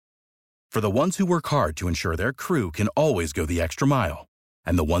For the ones who work hard to ensure their crew can always go the extra mile,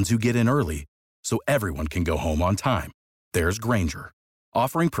 and the ones who get in early so everyone can go home on time, there's Grainger,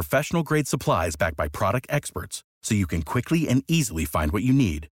 offering professional-grade supplies backed by product experts so you can quickly and easily find what you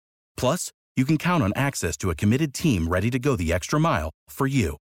need. Plus, you can count on access to a committed team ready to go the extra mile for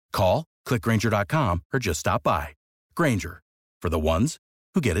you. Call, click Grainger.com, or just stop by. Grainger, for the ones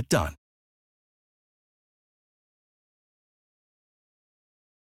who get it done.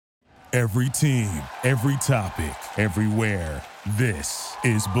 Every team, every topic, everywhere. This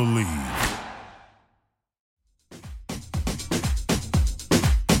is Believe.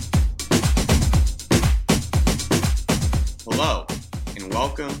 Hello, and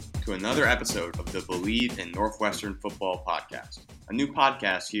welcome to another episode of the Believe in Northwestern Football Podcast, a new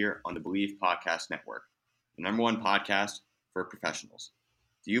podcast here on the Believe Podcast Network, the number one podcast for professionals.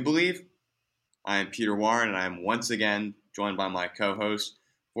 Do you believe? I am Peter Warren, and I am once again joined by my co-host,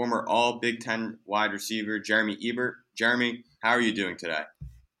 former All Big Ten wide receiver Jeremy Ebert. Jeremy, how are you doing today?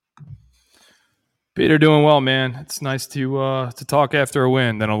 Peter, doing well, man. It's nice to talk after a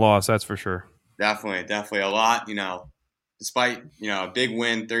win than a loss, that's for sure. Definitely a lot. Despite a big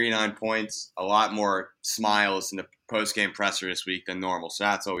win, 39 points, a lot more smiles in the post-game presser this week than normal. So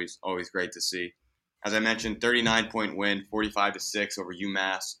that's always great to see. As I mentioned, 39-point win, 45-6 over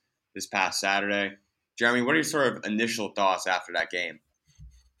UMass this past Saturday. Jeremy, what are your sort of initial thoughts after that game?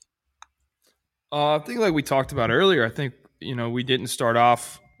 I think like we talked about earlier, I think, we didn't start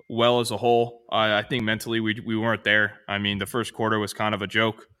off well as a whole. I think mentally we weren't there. I mean, the first quarter was kind of a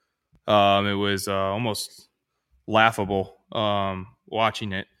joke. It was almost laughable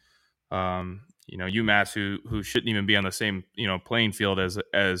watching it. UMass, who shouldn't even be on the same, playing field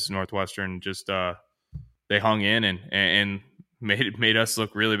as Northwestern, just they hung in and made us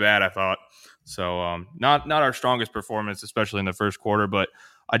look really bad, I thought. So not our strongest performance, especially in the first quarter, but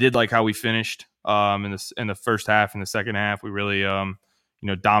I did like how we finished in the first half. In the second half, we really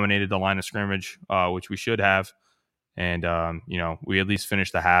dominated the line of scrimmage, which we should have, and we at least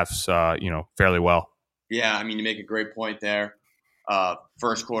finished the halves fairly well. Yeah, I mean, you make a great point there.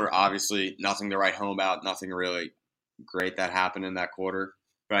 First quarter, obviously, nothing to write home about, nothing really great that happened in that quarter.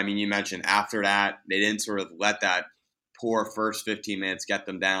 But I mean, you mentioned after that, they didn't sort of let that poor first 15 minutes get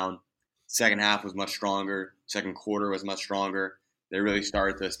them down. Second half was much stronger. Second quarter was much stronger. They really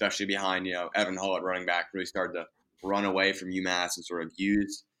started to, especially behind, Evan Hull at running back, really started to run away from UMass and sort of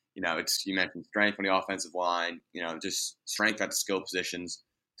use, you mentioned strength on the offensive line, just strength at the skill positions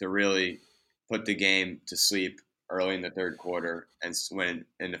to really put the game to sleep early in the third quarter. And when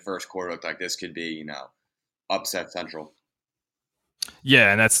in the first quarter looked like this could be, upset central.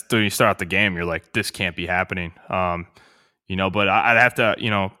 Yeah, and that's when you start out the game, you're like, this can't be happening. But I'd have to,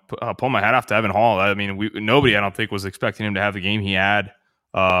 pull my hat off to Evan Hall. I mean, nobody, I don't think, was expecting him to have the game he had.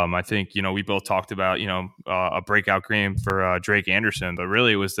 I think, we both talked about, a breakout game for Drake Anderson, but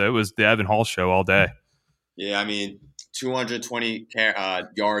really it was the Evan Hall show all day. Yeah, I mean, 220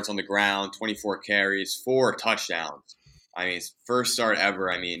 yards on the ground, 24 carries, 4 touchdowns. I mean, his first start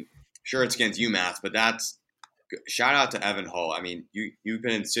ever. I mean, sure, it's against UMass, but that's shout out to Evan Hull. I mean, you've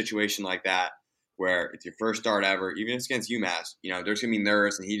been in a situation like that where it's your first start ever, even if it's against UMass, there's going to be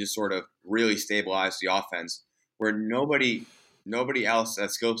nerves, and he just sort of really stabilized the offense where nobody else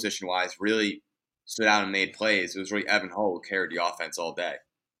at skill position-wise really stood out and made plays. It was really Evan Hull who carried the offense all day.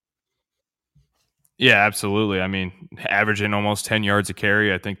 Yeah, absolutely. I mean, averaging almost 10 yards a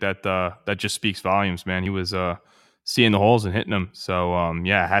carry, I think that just speaks volumes, man. He was seeing the holes and hitting them. So,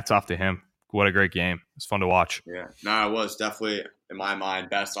 hats off to him. What a great game. It's fun to watch. Yeah, no, it was definitely, in my mind,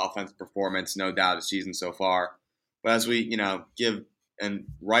 best offensive performance, no doubt, of the season so far. But as we, give and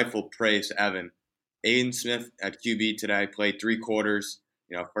rightful praise to Evan, Aiden Smith at QB today played 3 quarters,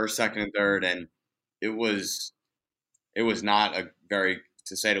 first, second, and third, and it was not a very,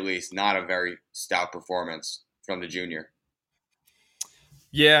 to say the least, not a very stout performance from the junior.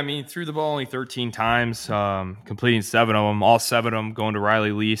 Yeah, I mean, threw the ball only 13 times, completing 7 of them, all 7 of them going to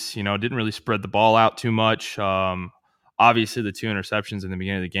Riley Lease. Didn't really spread the ball out too much. Obviously, the 2 interceptions in the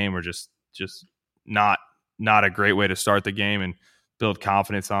beginning of the game were just not a great way to start the game and build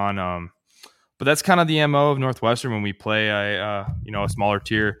confidence on. But that's kind of the MO of Northwestern when we play a smaller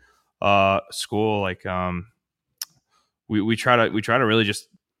tier school. Like we try to really just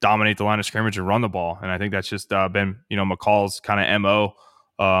dominate the line of scrimmage and run the ball, and I think that's just been McCall's kind of MO.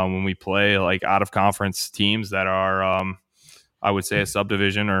 When we play like out of conference teams that are, I would say, a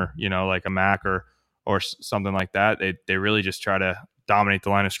subdivision or like a MAC or something like that, they really just try to dominate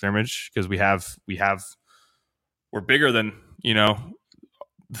the line of scrimmage because we're bigger than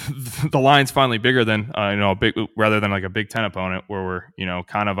the line's finally bigger than rather than like a Big Ten opponent where we're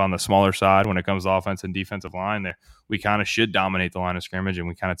kind of on the smaller side when it comes to offense and defensive line. There, we kind of should dominate the line of scrimmage, and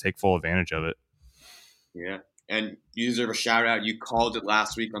we kind of take full advantage of it. Yeah, and you deserve a shout out. You called it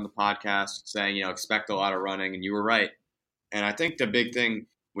last week on the podcast, saying expect a lot of running, and you were right. And I think the big thing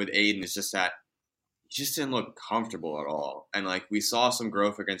with Aiden is just that he just didn't look comfortable at all. And like we saw some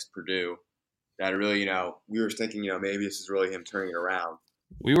growth against Purdue that really, we were thinking, maybe this is really him turning it around.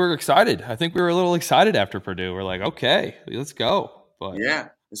 We were excited. I think we were a little excited after Purdue. We're like, okay, let's go. But yeah,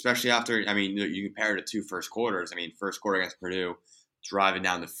 especially after, you compare it to 2 first quarters. First quarter against Purdue, driving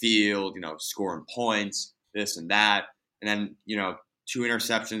down the field, scoring points, this and that. And then, 2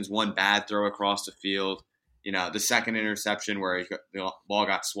 interceptions, 1 bad throw across the field. The second interception where the ball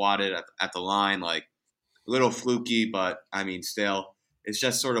got swatted at the line, like a little fluky, but still, it's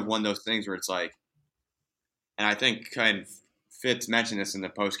just sort of one of those things where it's like, and I think kind of Fitz mentioned this in the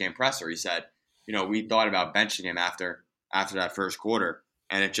post-game presser. He said, we thought about benching him after that first quarter,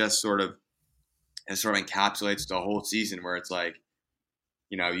 and it sort of encapsulates the whole season where it's like,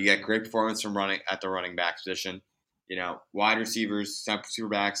 you get great performance from running at the running back position, wide receivers, super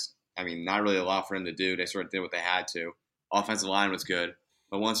backs. Not really a lot for him to do. They sort of did what they had to. Offensive line was good.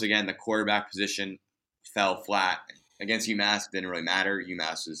 But once again, the quarterback position fell flat. Against UMass, it didn't really matter.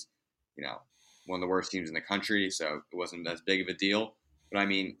 UMass is, one of the worst teams in the country, so it wasn't as big of a deal. But,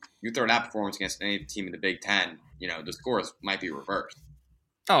 you throw that performance against any team in the Big Ten, the scores might be reversed.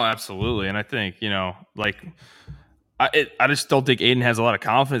 Oh, absolutely. And I think, I just don't think Aiden has a lot of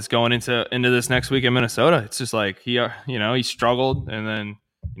confidence going into this next week in Minnesota. It's just like he struggled, and then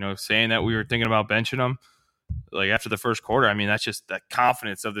saying that we were thinking about benching him like after the first quarter. That's just the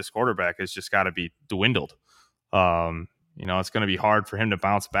confidence of this quarterback has just got to be dwindled. It's going to be hard for him to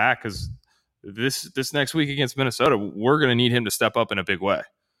bounce back because this next week against Minnesota, we're going to need him to step up in a big way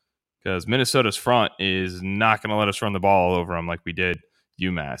because Minnesota's front is not going to let us run the ball all over them like we did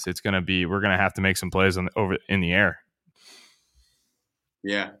UMass. We're going to have to make some plays in the air.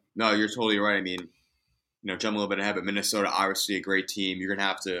 Yeah, no, you're totally right. Jump a little bit ahead, but Minnesota, obviously a great team. You're going to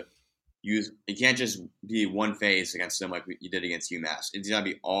have to you can't just be one phase against them like you did against UMass. It's got to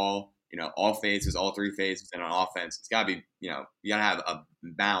be all phases, all 3 phases, and on offense, it's got to be, you got to have a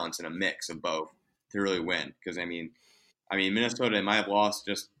balance and a mix of both to really win. Because, Minnesota might have lost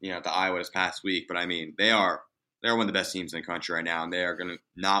just, to Iowa this past week, but, they're one of the best teams in the country right now, and they are going to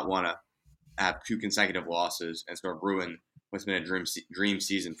not want to have 2 consecutive losses and sort of ruin what's been a dream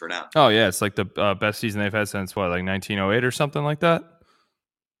season for them. Oh, yeah. It's like the best season they've had since, 1908 or something like that?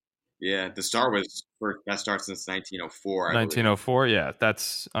 Yeah, the start was first best start since 1904. 1904, yeah.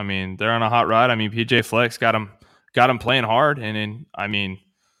 That's, they're on a hot ride. PJ Fleck's got them playing hard. And then,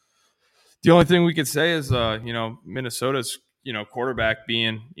 the only thing we could say is, Minnesota's, quarterback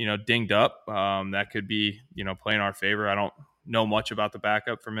being, dinged up. That could be, playing our favor. I don't know much about the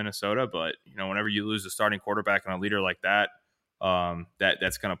backup for Minnesota, but, whenever you lose a starting quarterback and a leader like that,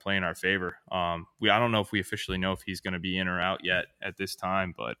 that's going to play in our favor. I don't know if we officially know if he's going to be in or out yet at this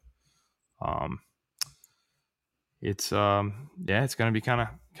time, but it's it's going to be kind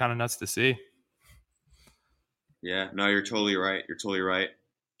of nuts to see. Yeah, no, you're totally right.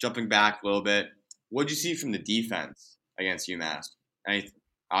 Jumping back a little bit, what did you see from the defense against UMass?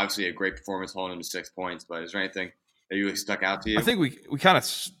 Obviously a great performance holding them to 6 points, but is there anything that really stuck out to you? I think we kind of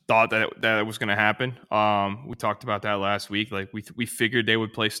thought that it was going to happen. We talked about that last week. Like we figured they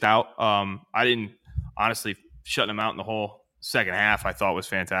would play stout. I didn't honestly shutting them out in the whole second half. I thought was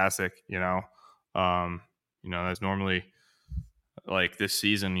fantastic. That's normally like this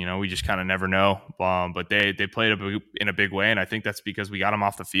season. We just kind of never know. But they played in a big way, and I think that's because we got them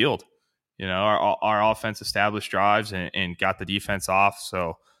off the field. Our offense established drives and got the defense off,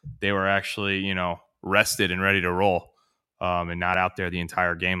 so they were actually rested and ready to roll, and not out there the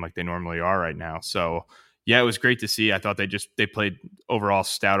entire game like they normally are right now. So yeah, it was great to see. I thought they played overall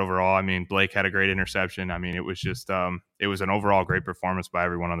stout overall. Blake had a great interception. It was just it was an overall great performance by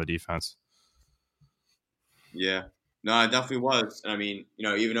everyone on the defense. Yeah, no, it definitely was. Even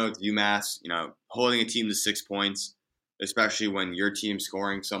though it's UMass, holding a team to 6 points, especially when your team's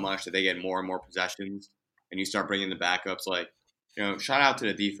scoring so much that they get more and more possessions, and you start bringing the backups, shout out to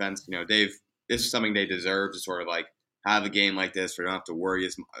the defense. This is something they deserve to sort of have a game like this where you don't have to worry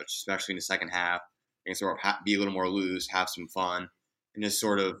as much, especially in the second half, and sort of be a little more loose, have some fun, and just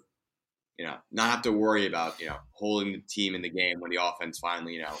sort of, not have to worry about, holding the team in the game when the offense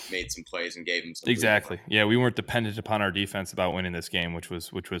finally, made some plays and gave them some. Exactly. Yeah, we weren't dependent upon our defense about winning this game, which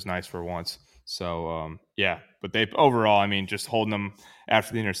was nice for once. So, but they overall, just holding them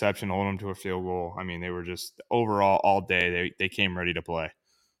after the interception, holding them to a field goal. They were just overall all day, they came ready to play.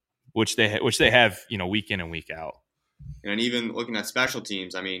 which they have, week in and week out. And even looking at special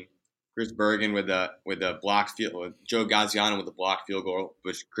teams, I mean, Chris Bergen with the blocked field, with Joe Gaziano with the blocked field goal,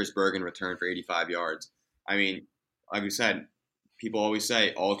 which Chris Bergen returned for 85 yards. I mean, like we said, people always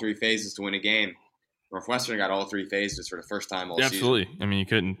say all three phases to win a game. Northwestern got all three phases for the first time all season. Absolutely. I mean, you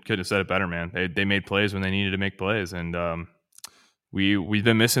couldn't have said it better, man. They made plays when they needed to make plays, and we've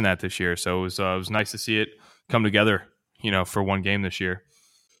been missing that this year. So it was nice to see it come together, for one game this year.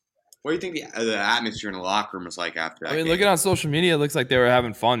 What do you think the atmosphere in the locker room was like after that? I mean, game? looking on social media, it looks like they were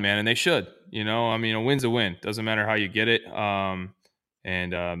having fun, man, and they should. I mean, a win's a win. Doesn't matter how you get it.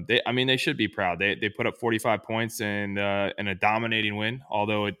 They should be proud. They put up 45 points and a dominating win,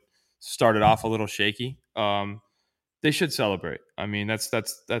 although it started off a little shaky. They should celebrate. I mean, that's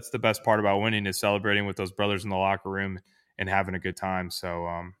the best part about winning is celebrating with those brothers in the locker room and having a good time. So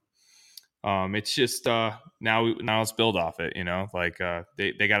it's just now let's build off it.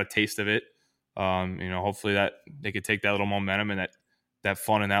 They got a taste of it. Hopefully that they could take that little momentum and that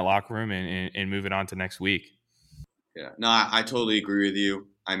fun in that locker room and move it on to next week. Yeah, no, I totally agree with you.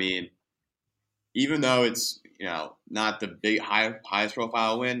 I mean, even though it's not the big highest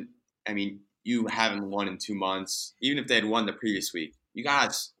profile win, I mean, you haven't won in 2 months. Even if they had won the previous week, you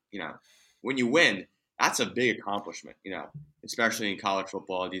guys, when you win, that's a big accomplishment. Especially in college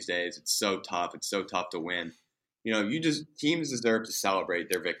football these days, it's so tough. It's so tough to win. Teams deserve to celebrate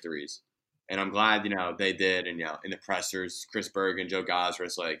their victories, and I'm glad they did. And in the pressers, Chris Bergen, Joe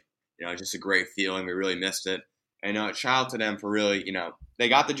Gosris, just a great feeling. We really missed it. And shout out to them for really, they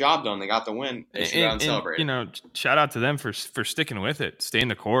got the job done. They got the win. They should go out and celebrate. Shout out to them for sticking with it, staying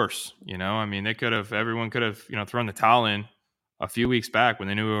the course. I mean, everyone could have, thrown the towel in a few weeks back when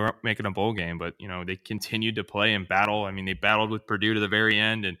they knew we were making a bowl game. But, they continued to play and battle. I mean, they battled with Purdue to the very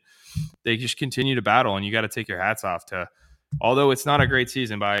end, and they just continue to battle. And you got to take your hats off to, although it's not a great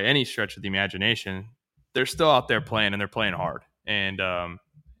season by any stretch of the imagination, they're still out there playing, and they're playing hard. And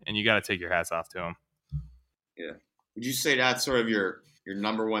you got to take your hats off to them. Yeah. Would you say that's sort of your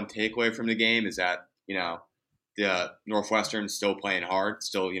number one takeaway from the game is that, the Northwestern still playing hard,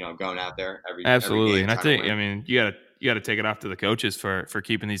 still, going out there Absolutely. Every game and I think, I mean, you got to take it off to the coaches for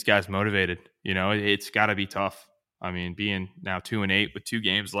keeping these guys motivated. It's got to be tough. I mean, being now 2-8 with 2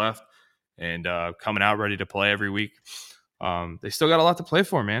 games left and coming out ready to play every week. They still got a lot to play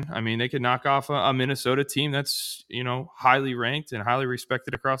for, man. I mean, they could knock off a Minnesota team that's, highly ranked and highly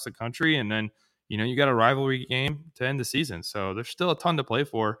respected across the country. And then, you got a rivalry game to end the season. So there's still a ton to play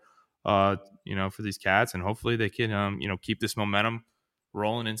for, for these Cats. And hopefully they can, keep this momentum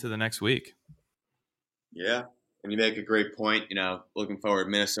rolling into the next week. Yeah. And you make a great point, looking forward to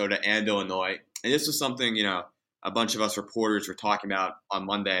Minnesota and Illinois. And this was something, a bunch of us reporters were talking about on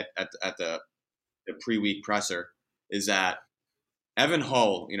Monday at the pre-week presser is that Evan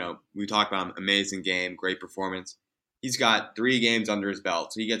Hull, we talked about him, amazing game, great performance. He's got 3 games under his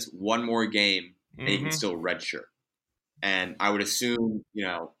belt. So he gets one more game and he can still redshirt. And I would assume,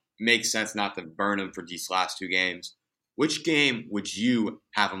 makes sense not to burn him for these last 2 games. Which game would you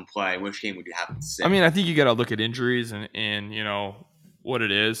have him play? Which game would you have him sit? I mean, I think you got to look at injuries and what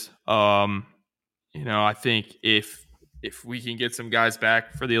it is. I think if we can get some guys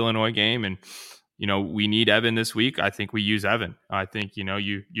back for the Illinois game and, we need Evan this week, I think we use Evan. I think,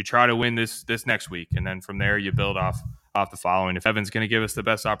 you try to win this next week, and then from there you build off the following. If Evan's going to give us the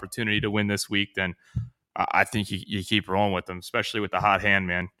best opportunity to win this week, then I think you keep rolling with them, especially with the hot hand,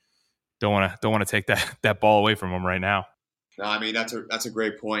 man. Don't want to take that ball away from him right now. No, I mean, that's a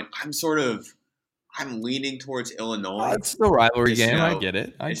great point. I'm leaning towards Illinois. It's the rivalry game. I get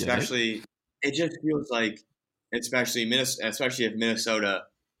it. It just feels like, especially if Minnesota,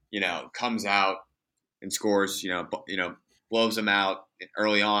 comes out and scores, blows them out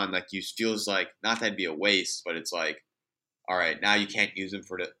early on. Like, feels like, not that it'd be a waste, but it's like, all right, now you can't use them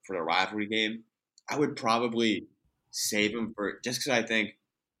for the rivalry game. I would probably save them just because I think,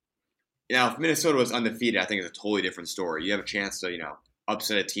 if Minnesota was undefeated, I think it's a totally different story. You have a chance to,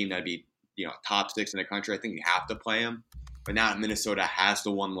 upset a team that'd be, top 6 in the country. I think you have to play them. But now Minnesota has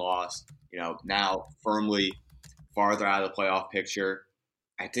the 1 loss, now firmly farther out of the playoff picture.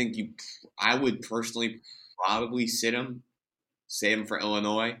 I think I would personally probably sit him, save him for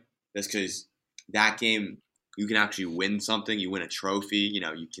Illinois, just because that game you can actually win something. You win a trophy.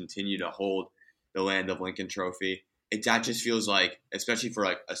 You continue to hold the Land of Lincoln trophy. That just feels like, especially for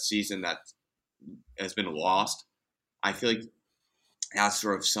like a season that has been lost, I feel like that's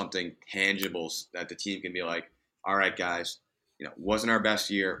sort of something tangible that the team can be like, all right, guys, wasn't our best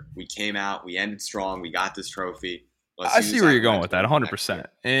year. We came out, we ended strong, we got this trophy. I see where you're going with that, 100%.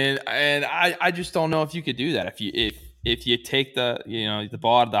 And I just don't know if you could do that. if you take the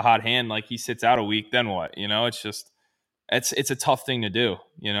ball out of the hot hand, like he sits out a week, then what? It's just it's a tough thing to do,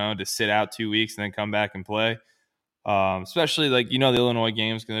 to sit out 2 weeks and then come back and play. Especially like the Illinois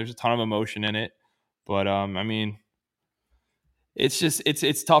games, because there's a ton of emotion in it. But I mean, it's just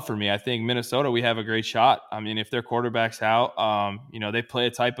it's tough for me. I think Minnesota, we have a great shot. I mean, if their quarterback's out, they play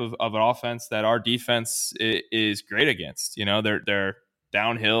a type of an offense that our defense is great against. They're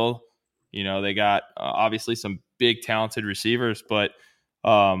downhill. They got obviously some big talented receivers, but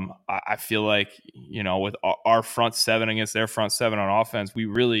I feel like with our front seven against their front seven on offense, we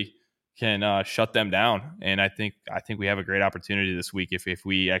really can shut them down. And I think we have a great opportunity this week if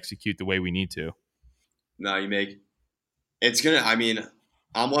we execute the way we need to. No, I mean,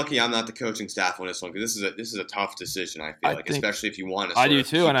 I'm lucky I'm not the coaching staff on this one, because this is a tough decision, I feel like, especially if you want to I do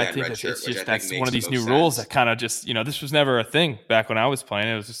too, and I think that's one of these new rules that kind of just, this was never a thing back when I was playing.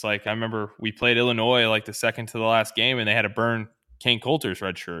 It was just like, I remember we played Illinois like the second to the last game, and they had to burn Kane Coulter's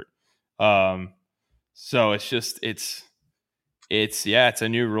red shirt. So it's a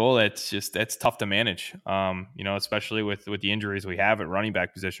new rule that's tough to manage. Especially with the injuries we have at running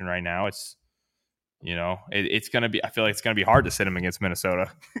back position right now. It's going to be, I feel like it's going to be hard to sit him against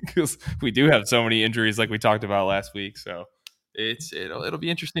Minnesota because we do have so many injuries like we talked about last week. So it'll be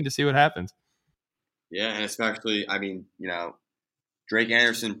interesting to see what happens. Yeah. And especially, I mean, Drake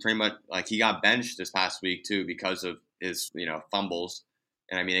Anderson pretty much, like, he got benched this past week too because of his, fumbles.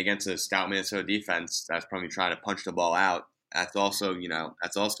 And I mean, against a stout Minnesota defense that's probably trying to punch the ball out, that's also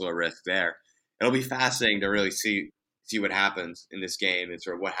a risk there. It'll be fascinating to really see what happens in this game and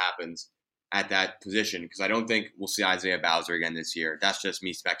sort of what happens at that position, because I don't think we'll see Isaiah Bowser again this year. That's just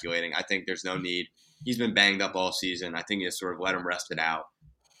me speculating. I think there's no need. He's been banged up all season. I think you just sort of let him rest it out.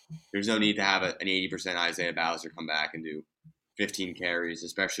 There's no need to have an 80% Isaiah Bowser come back and do 15 carries,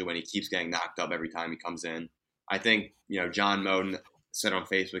 especially when he keeps getting knocked up every time he comes in. I think, John Moden said on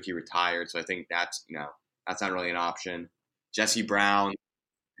Facebook he retired, so I think that's not really an option. Jesse Brown,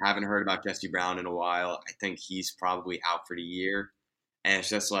 haven't heard about Jesse Brown in a while. I think he's probably out for the year. And it's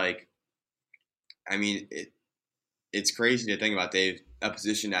just like, I mean, it's crazy to think about, Dave, a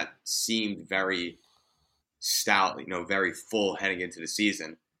position that seemed very stout, very full heading into the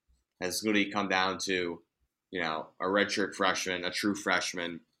season, has literally come down to, a redshirt freshman, a true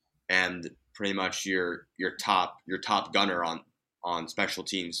freshman, and pretty much your top gunner on special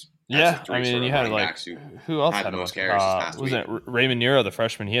teams. Yeah, I mean, you had who else had the most carries this past week? Was it Raymond Nero, the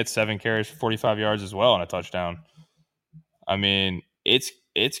freshman? He had 7 carries for 45 yards as well and a touchdown. I mean, it's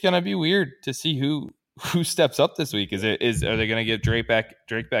going to be weird to see who steps up this week. Are they going to get Drake back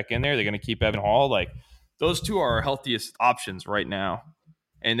in there? Are they going to keep Evan Hall? Like, those two are our healthiest options right now.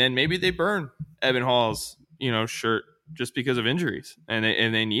 And then maybe they burn Evan Hall's, shirt just because of injuries, and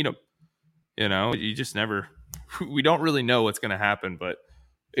they need him. You just never. We don't really know what's going to happen, but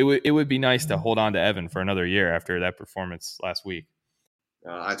it would be nice to hold on to Evan for another year after that performance last week.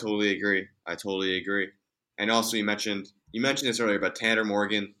 I totally agree. And also, you mentioned this earlier, but Tanner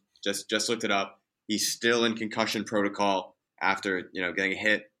Morgan, just looked it up. He's still in concussion protocol after getting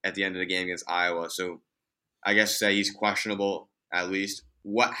hit at the end of the game against Iowa. So I guess say he's questionable at least.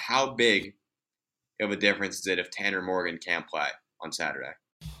 How big of a difference is it if Tanner Morgan can't play on Saturday?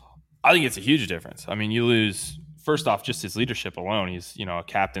 I think it's a huge difference. I mean, you lose, first off, just his leadership alone. He's a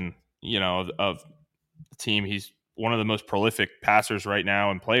captain of the team. He's one of the most prolific passers right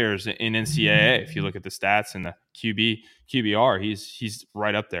now and players in NCAA. If you look at the stats and the QBR, he's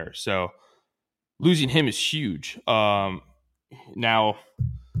right up there. So losing him is huge. Now,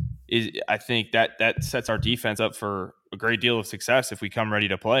 I think that sets our defense up for a great deal of success if we come ready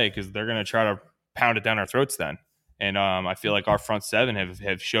to play, because they're going to try to pound it down our throats then. And I feel like our front seven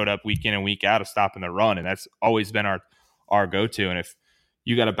have showed up week in and week out of stopping the run, and that's always been our go-to. And if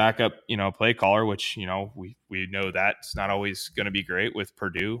you got a backup, play caller, which, we know that's not always going to be great with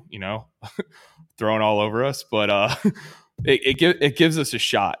Purdue, throwing all over us, but it gives us a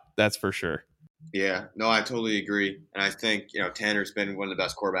shot. That's for sure. Yeah, no, I totally agree. And I think, Tanner's been one of the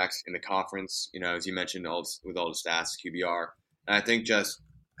best quarterbacks in the conference, as you mentioned, with all the stats, QBR. And I think just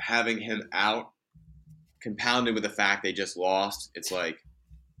having him out, compounded with the fact they just lost, it's like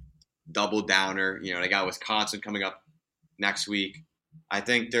double downer. They got Wisconsin coming up next week. I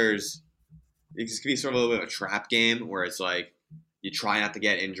think it's going to be sort of a little bit of a trap game where it's like you try not to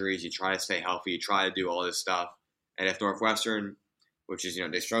get injuries, you try to stay healthy, you try to do all this stuff. And if Northwestern, which is,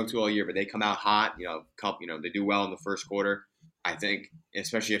 they struggle to all year, but they come out hot, they do well in the first quarter. I think,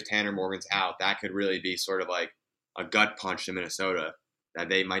 especially if Tanner Morgan's out, that could really be sort of like a gut punch to Minnesota that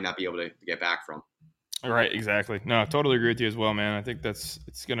they might not be able to get back from. Right, exactly. No, I totally agree with you as well, man. I think it's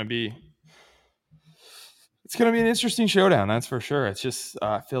going to be It's going to be an interesting showdown, that's for sure. It's just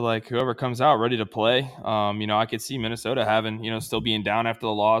I feel like whoever comes out ready to play, I could see Minnesota having, still being down after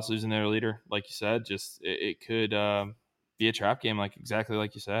the loss, losing their leader, like you said. Just it could be a trap game, exactly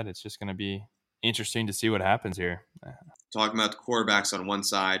like you said. It's just going to be interesting to see what happens here. Talking about the quarterbacks on one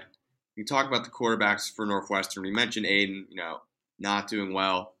side, we talk about the quarterbacks for Northwestern. We mentioned Aiden, not doing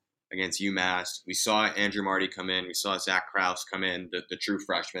well against UMass. We saw Andrew Marty come in. We saw Zach Krause come in, the true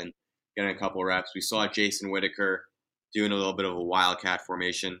freshman, getting a couple reps. We saw Jason Whitaker doing a little bit of a wildcat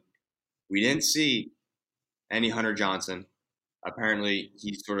formation. We didn't see any Hunter Johnson. Apparently,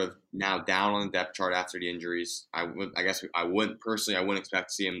 he's sort of now down on the depth chart after the injuries. I wouldn't expect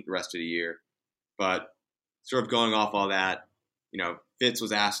to see him the rest of the year. But sort of going off all that, Fitz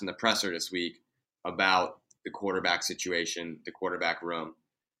was asked in the presser this week about the quarterback situation, the quarterback room.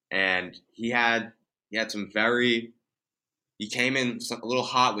 And he had some he came in a little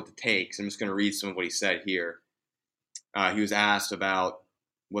hot with the takes. I'm just going to read some of what he said here. He was asked about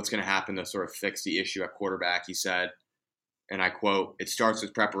what's going to happen to sort of fix the issue at quarterback. He said, and I quote, "It starts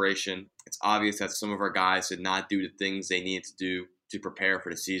with preparation. It's obvious that some of our guys did not do the things they needed to do to prepare for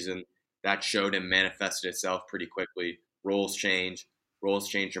the season. That showed and manifested itself pretty quickly. Roles change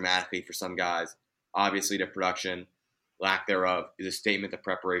dramatically for some guys. Obviously, the production, lack thereof, is a statement of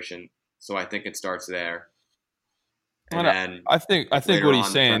preparation. So I think it starts there." And then I think what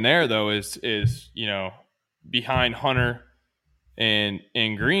he's saying there though is behind Hunter and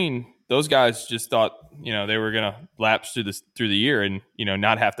Green, those guys just thought they were going to lapse through the year and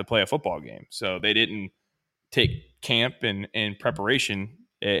not have to play a football game. So they didn't take camp and preparation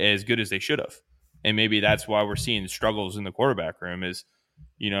as good as they should have. And maybe that's why we're seeing struggles in the quarterback room is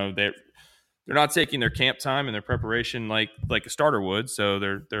they're not taking their camp time and their preparation like a starter would. So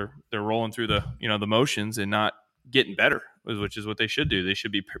they're rolling through the the motions and not getting better, which is what they should do. They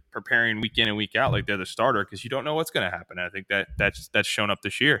should be preparing week in and week out like they're the starter because you don't know what's going to happen. And I think that's shown up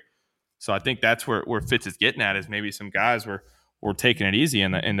this year. So I think that's where Fitz is getting at is maybe some guys were taking it easy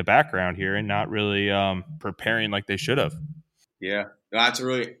in the background here and not really preparing like they should have. Yeah, that's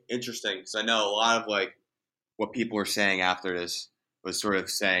really interesting because I know a lot of what people were saying after this was sort of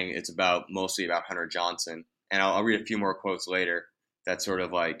saying it's mostly about Hunter Johnson. And I'll read a few more quotes later that sort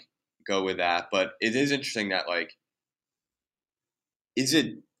of go with that. But it is interesting that is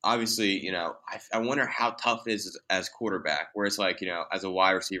it obviously, I wonder how tough it is as quarterback, where it's as a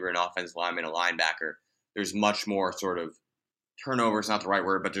wide receiver, an offensive lineman, a linebacker, there's much more sort of turnover is not the right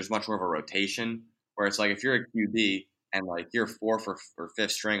word, but there's much more of a rotation where it's if you're a QB and you're fourth or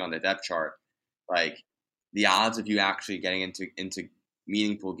fifth string on the depth chart, the odds of you actually getting into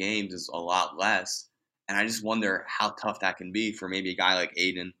meaningful games is a lot less. And I just wonder how tough that can be for maybe a guy like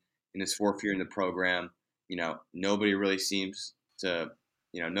Aiden in his fourth year in the program. Nobody really seems to,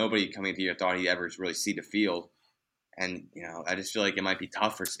 nobody coming into here thought he ever really see the field. And, I just feel like it might be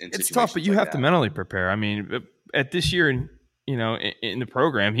tougher in situations. It's tough, but you have to mentally prepare. I mean, at this year in the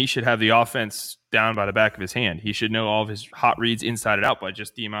program, he should have the offense down by the back of his hand. He should know all of his hot reads inside and out by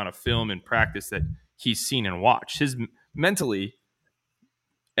just the amount of film and practice that he's seen and watched. His mentally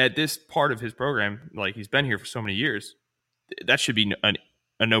at this part of his program, he's been here for so many years, that should be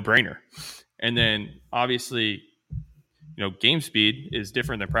a no-brainer. And then obviously, game speed is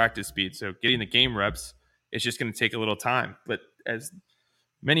different than practice speed. So getting the game reps, it's just going to take a little time. But as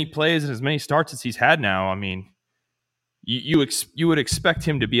many plays and as many starts as he's had now, I mean, you would expect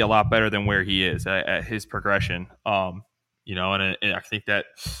him to be a lot better than where he is at his progression. And I think that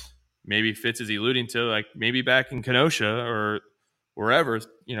maybe Fitz is alluding to maybe back in Kenosha or wherever,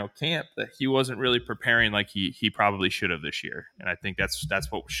 camp, that he wasn't really preparing like he probably should have this year. And I think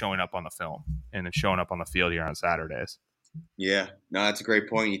that's what was showing up on the film and then showing up on the field here on Saturdays. Yeah, no, that's a great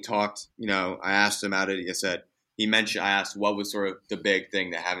point. He talked, I asked him about it. I asked what was sort of the big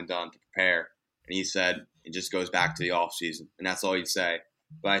thing they haven't done to prepare. And he said it just goes back to the off season. And that's all he'd say.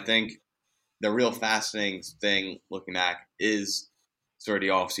 But I think the real fascinating thing looking back is sort of the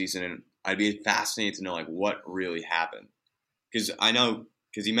off season. And I'd be fascinated to know what really happened. Because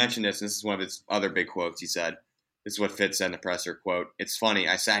he mentioned this, and this is one of his other big quotes. He said, this is what Fitz said in the presser, quote, "It's funny,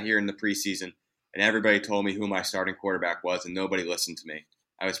 I sat here in the preseason, and everybody told me who my starting quarterback was, and nobody listened to me.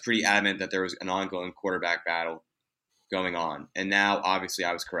 I was pretty adamant that there was an ongoing quarterback battle going on. And now, obviously,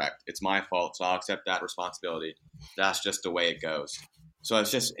 I was correct. It's my fault, so I'll accept that responsibility. That's just the way it goes." So I'm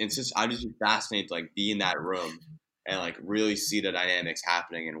just fascinated to be in that room and really see the dynamics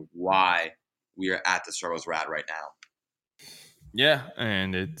happening and why we are at the struggles we're at right now. Yeah,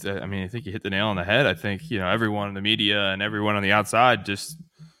 and it's I think you hit the nail on the head. I think, everyone in the media and everyone on the outside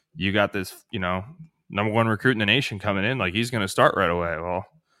you got this, number one recruit in the nation coming in, he's going to start right away. Well,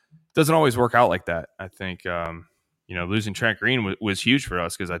 doesn't always work out like that. I think, losing Trent Green was huge for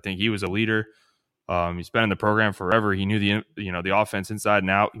us because I think he was a leader. He's been in the program forever. He knew the offense inside and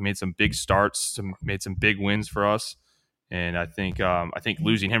out. He made some big starts, made some big wins for us. And I think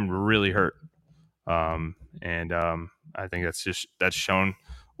losing him really hurt. I think that's shown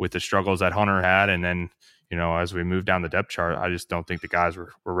with the struggles that Hunter had. And then, as we move down the depth chart, I just don't think the guys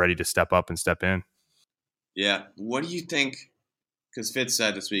were ready to step up and step in. Yeah. What do you think? Because Fitz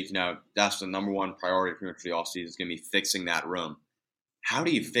said this week, that's the number one priority for the offseason is going to be fixing that room. How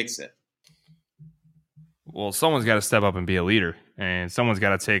do you fix it? Well, someone's got to step up and be a leader, and someone's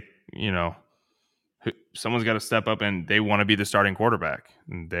got to someone's got to step up, and they want to be the starting quarterback.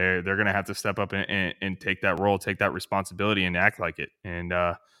 And they're going to have to step up and take that role, take that responsibility, and act like it, and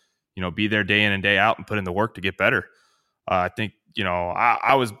be there day in and day out and put in the work to get better. I think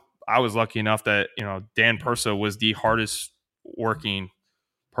I was lucky enough that Dan Persa was the hardest working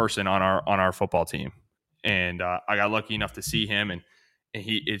person on our football team, and I got lucky enough to see him and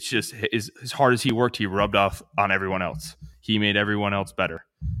it's just as hard as he worked, he rubbed off on everyone else. He made everyone else better.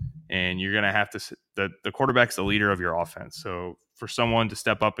 And you're going to have to the quarterback's the leader of your offense. So for someone to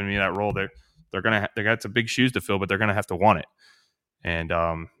step up and be that role, they're going to they got some big shoes to fill, but they're going to have to want it. And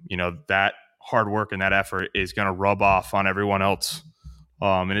that hard work and that effort is going to rub off on everyone else.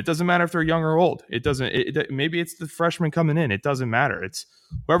 And it doesn't matter if they're young or old. Maybe it's the freshman coming in. It doesn't matter. It's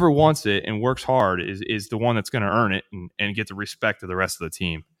whoever wants it and works hard is the one that's going to earn it and get the respect of the rest of the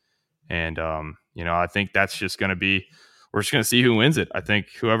team. And, I think that's just going to be, we're just going to see who wins it. I think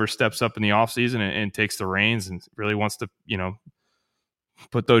whoever steps up in the offseason and takes the reins and really wants to,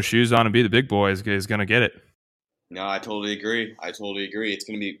 put those shoes on and be the big boy is going to get it. No, I totally agree. It's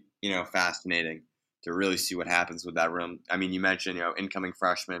going to be, fascinating to really see what happens with that room. I mean, you mentioned, incoming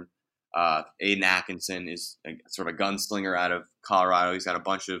freshman, Aiden Atkinson is sort of a gunslinger out of Colorado. He's got a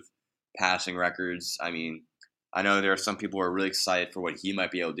bunch of passing records. I mean, I know there are some people who are really excited for what he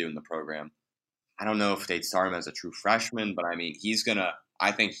might be able to do in the program. I don't know if they'd start him as a true freshman, but I mean,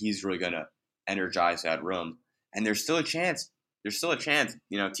 I think he's really going to energize that room. And there's still a chance,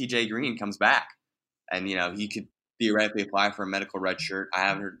 TJ Green comes back and, he could theoretically apply for a medical red shirt.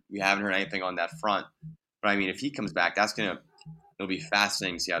 We haven't heard anything on that front, but I mean, if he comes back, it'll be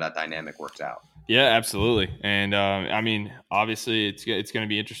fascinating to see how that dynamic works out. Yeah, absolutely. And obviously it's going to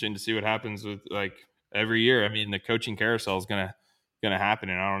be interesting to see what happens with every year. I mean, the coaching carousel is going to happen.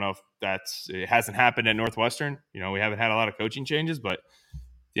 And I don't know if it hasn't happened at Northwestern. We haven't had a lot of coaching changes, but at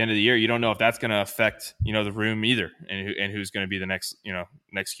the end of the year, you don't know if that's going to affect, the room either and who's going to be the next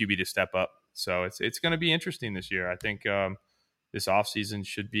QB to step up. So it's going to be interesting this year. I think this offseason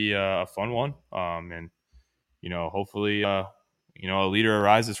should be a fun one. And hopefully, a leader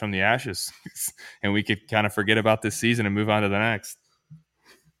arises from the ashes and we could kind of forget about this season and move on to the next.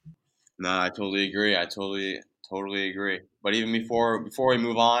 No, I totally agree. Totally agree. But even before we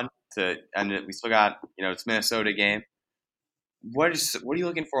move on to end it, we still got, it's Minnesota game. What are you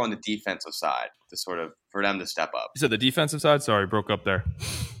looking for on the defensive side to sort of for them to step up? You said the defensive side? Sorry, broke up there.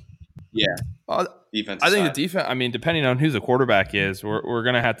 Yeah. Defensive I think side. The defense, I mean, depending on who the quarterback is, we're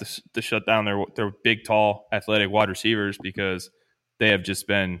going to have to shut down their big, tall, athletic wide receivers because they have just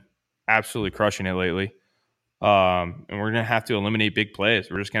been absolutely crushing it lately. And we're going to have to eliminate big plays.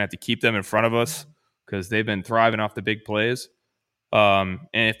 We're just going to have to keep them in front of us because they've been thriving off the big plays. And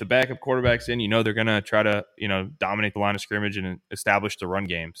if the backup quarterback's in, they're going to try to, dominate the line of scrimmage and establish the run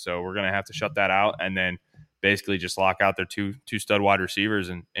game. So we're going to have to shut that out and then basically just lock out their two stud wide receivers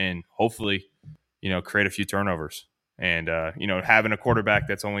and hopefully, create a few turnovers. And, having a quarterback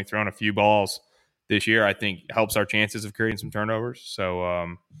that's only thrown a few balls this year, I think helps our chances of creating some turnovers.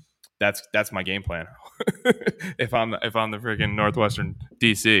 So that's my game plan if I'm the freaking Northwestern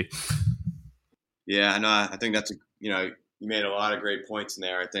DC. Yeah, no, I think that's you made a lot of great points in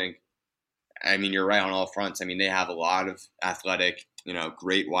there. I mean, you're right on all fronts. I mean, they have a lot of athletic,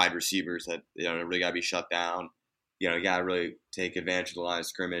 great wide receivers that, really got to be shut down. You got to really take advantage of the line of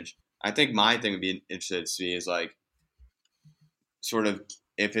scrimmage. I think my thing would be interested to see is sort of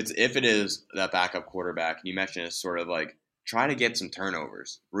if it is that backup quarterback, and you mentioned it's sort of try to get some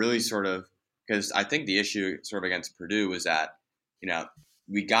turnovers, really sort of, because I think the issue sort of against Purdue was that,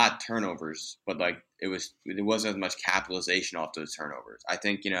 we got turnovers, but it wasn't as much capitalization off those turnovers. I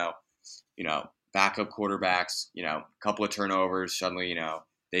think, backup quarterbacks, a couple of turnovers, suddenly,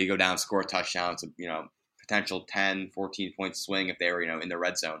 they go down, score a touchdown. It's a, potential 10, 14 point swing if they were, in the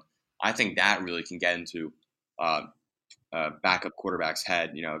red zone. I think that really can get into backup quarterback's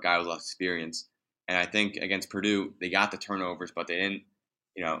head, a guy with less experience. And I think against Purdue, they got the turnovers, but they didn't,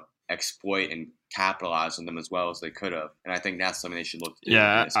 exploit and capitalize on them as well as they could have. And I think that's something they should look to do in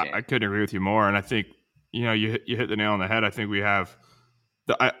Yeah, this game. I couldn't agree with you more. And I think, you hit the nail on the head. I think we have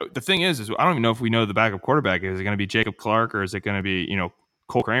the thing is I don't even know if we know the backup quarterback. Is it going to be Jacob Clark or is it going to be,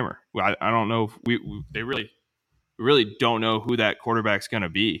 Cole Kramer? I don't know if they really don't know who that quarterback's going to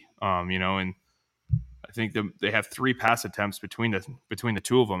be. And I think they have 3 pass attempts between the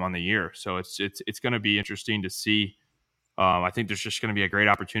two of them on the year. So it's going to be interesting to see. I think there's just going to be a great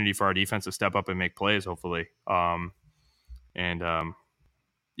opportunity for our defense to step up and make plays, hopefully. Yeah,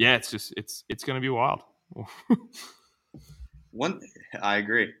 it's going to be wild. I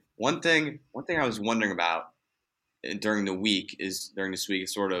agree. One thing I was wondering about during this week is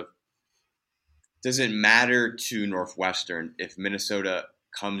sort of, does it matter to Northwestern if Minnesota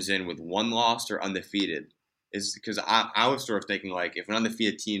comes in with 1 loss or undefeated? Is because I was sort of thinking, like, if an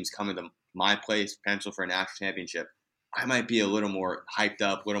undefeated team's coming to my place, potential for a national championship, I might be a little more hyped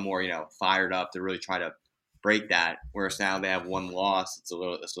up, a little more, fired up to really try to break that. Whereas now they have 1 loss, it's a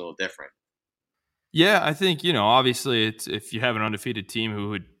little different. Yeah, I think, obviously it's if you have an undefeated team who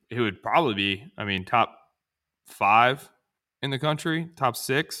would probably be, top 5 in the country, top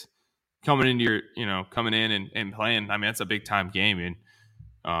 6, coming into coming in and playing. I mean, that's a big time game, and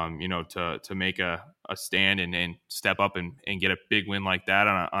to make a stand and step up and get a big win like that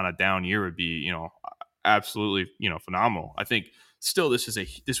on a down year would be, absolutely, phenomenal. I think still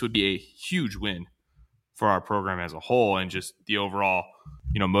this would be a huge win for our program as a whole and just the overall,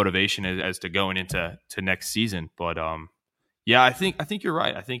 motivation as to going into next season. But yeah, I think you're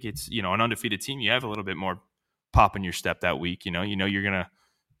right. I think it's, an undefeated team. You have a little bit more pop in your step that week. You're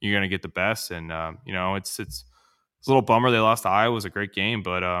gonna get the best, and it's a little bummer they lost to Iowa. It was a great game,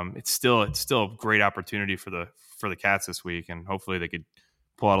 but it's still a great opportunity for the Cats this week, and hopefully they could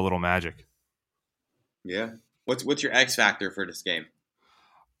pull out a little magic. Yeah. What's your X factor for this game?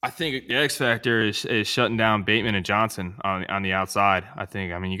 I think the X factor is shutting down Bateman and Johnson on the outside.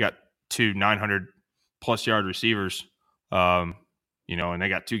 You got 2 900+ yard receivers, and they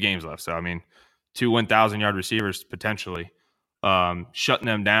got 2 games left. So 2 1,000-yard receivers potentially. Shutting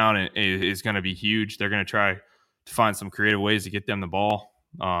them down is going to be huge. They're going to try to find some creative ways to get them the ball.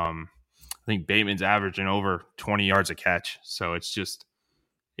 I think Bateman's averaging over 20 yards a catch. So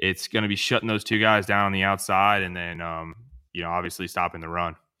it's going to be shutting those 2 guys down on the outside and then, obviously stopping the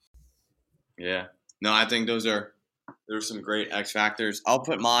run. Yeah. No, I think there's some great X factors. I'll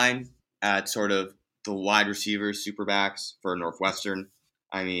put mine at sort of the wide receivers, superbacks for Northwestern.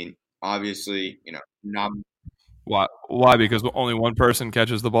 Obviously, not. Why? Because only one person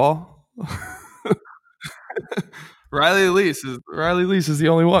catches the ball? Riley Lease is the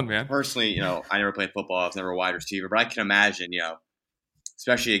only one, man. Personally, I never played football. I was never a wide receiver, but I can imagine,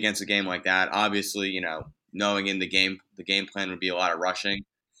 especially against a game like that, obviously, knowing in the game plan would be a lot of rushing.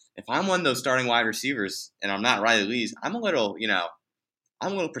 If I'm one of those starting wide receivers and I'm not Riley Lease, I'm a little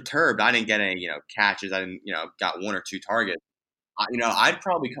perturbed. I didn't get any, catches. I didn't, got 1 or 2 targets. I'd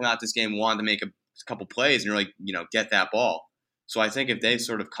probably come out this game wanting to make a couple plays and really, get that ball. So I think if they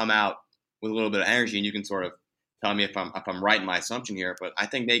sort of come out with a little bit of energy, and you can sort of tell me if I'm right in my assumption here, but I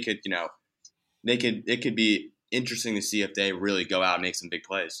think they could, it could be interesting to see if they really go out and make some big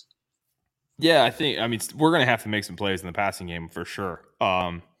plays. Yeah, we're going to have to make some plays in the passing game for sure.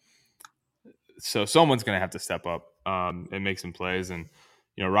 So someone's going to have to step up and make some plays. And,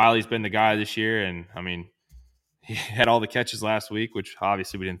 Riley's been the guy this year. And, he had all the catches last week, which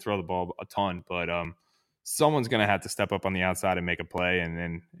obviously we didn't throw the ball a ton. But someone's going to have to step up on the outside and make a play. And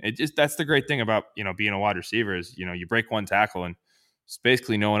then that's the great thing about, being a wide receiver is, you break 1 tackle and it's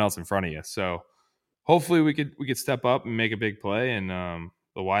basically no one else in front of you. So hopefully we could step up and make a big play and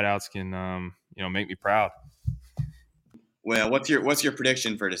the wideouts can, make me proud. Well, what's your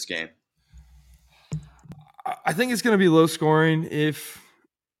prediction for this game? I think it's going to be low scoring if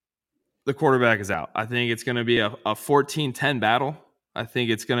the quarterback is out. I think it's going to be a 14-10 battle. I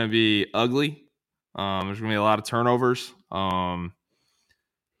think it's going to be ugly. There's going to be a lot of turnovers. I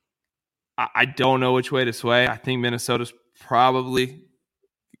don't know which way to sway. I think Minnesota's probably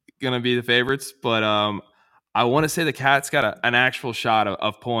going to be the favorites, but I want to say the Cats got an actual shot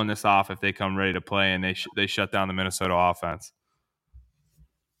of pulling this off if they come ready to play and they shut down the Minnesota offense.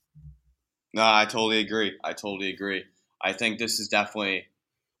 No, I totally agree. I think this is definitely,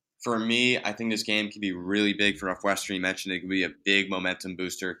 for me, I think this game could be really big for Northwestern. You mentioned it could be a big momentum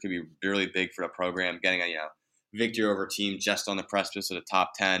booster. It could be really big for the program, getting a victory over a team just on the precipice of the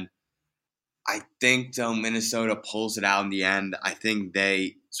top 10. I think, though, Minnesota pulls it out in the end. I think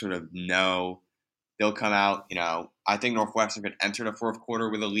they sort of know they'll come out. I think Northwestern could enter the 4th quarter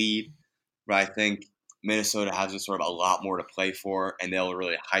with a lead, but I think Minnesota has sort of a lot more to play for, and they'll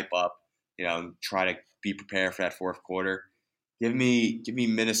really hype up, and try to be prepared for that fourth quarter. Give me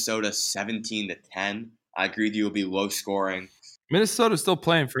Minnesota 17-10. I agree with you. It'll be low scoring. Minnesota's still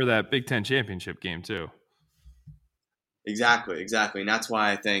playing for that Big Ten championship game too. Exactly. And that's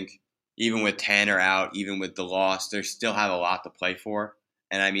why I think even with Tanner out, even with the loss, they still have a lot to play for.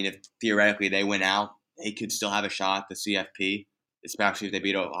 And I mean, if theoretically they win out, they could still have a shot at the CFP, especially if they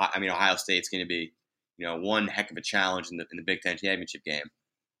beat Ohio. I mean, Ohio State's going to be, one heck of a challenge in the Big Ten championship game.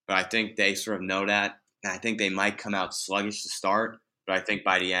 But I think they sort of know that. And I think they might come out sluggish to start. But I think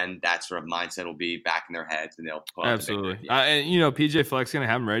by the end, that sort of mindset will be back in their heads, and they'll pull absolutely. And PJ Fleck's going to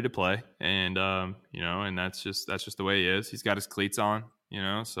have him ready to play, and and that's just the way he is. He's got his cleats on,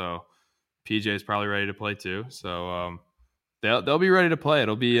 so PJ's probably ready to play too. So they'll be ready to play.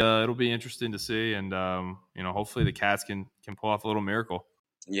 It'll be interesting to see, and hopefully the Cats can pull off a little miracle.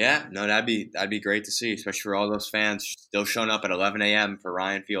 Yeah, no, that'd be great to see, especially for all those fans still showing up at 11 a.m. for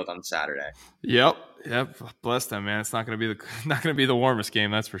Ryan Field on Saturday. Yep. Bless them, man. It's not going to be the warmest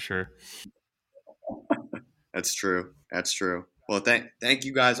game, that's for sure. That's true. Well, thank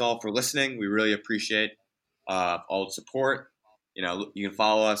you guys all for listening. We really appreciate all the support. You can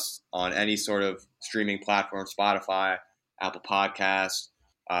follow us on any sort of streaming platform: Spotify, Apple Podcasts,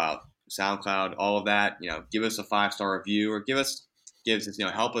 SoundCloud, all of that. Give us a 5-star review, or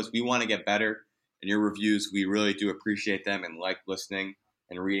help us. We want to get better, and your reviews, we really do appreciate them and like listening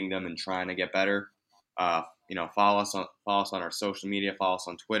and reading them and trying to get better. Follow us on our social media. Follow us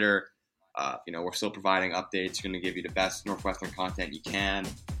on Twitter. We're still providing updates. We're going to give you the best Northwestern content you can.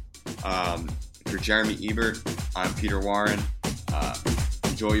 For Jeremy Ebert, I'm Peter Warren.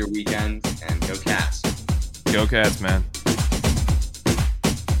 Enjoy your weekend and go Cats. Go Cats, man.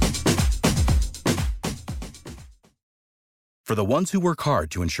 For the ones who work hard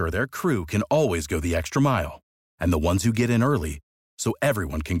to ensure their crew can always go the extra mile, and the ones who get in early so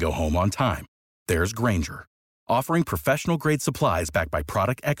everyone can go home on time, there's Grainger, offering professional-grade supplies backed by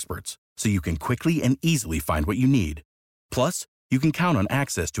product experts so you can quickly and easily find what you need. Plus, you can count on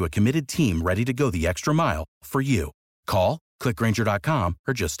access to a committed team ready to go the extra mile for you. Call, click Grainger.com,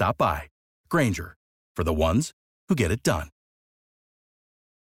 or just stop by. Grainger, for the ones who get it done.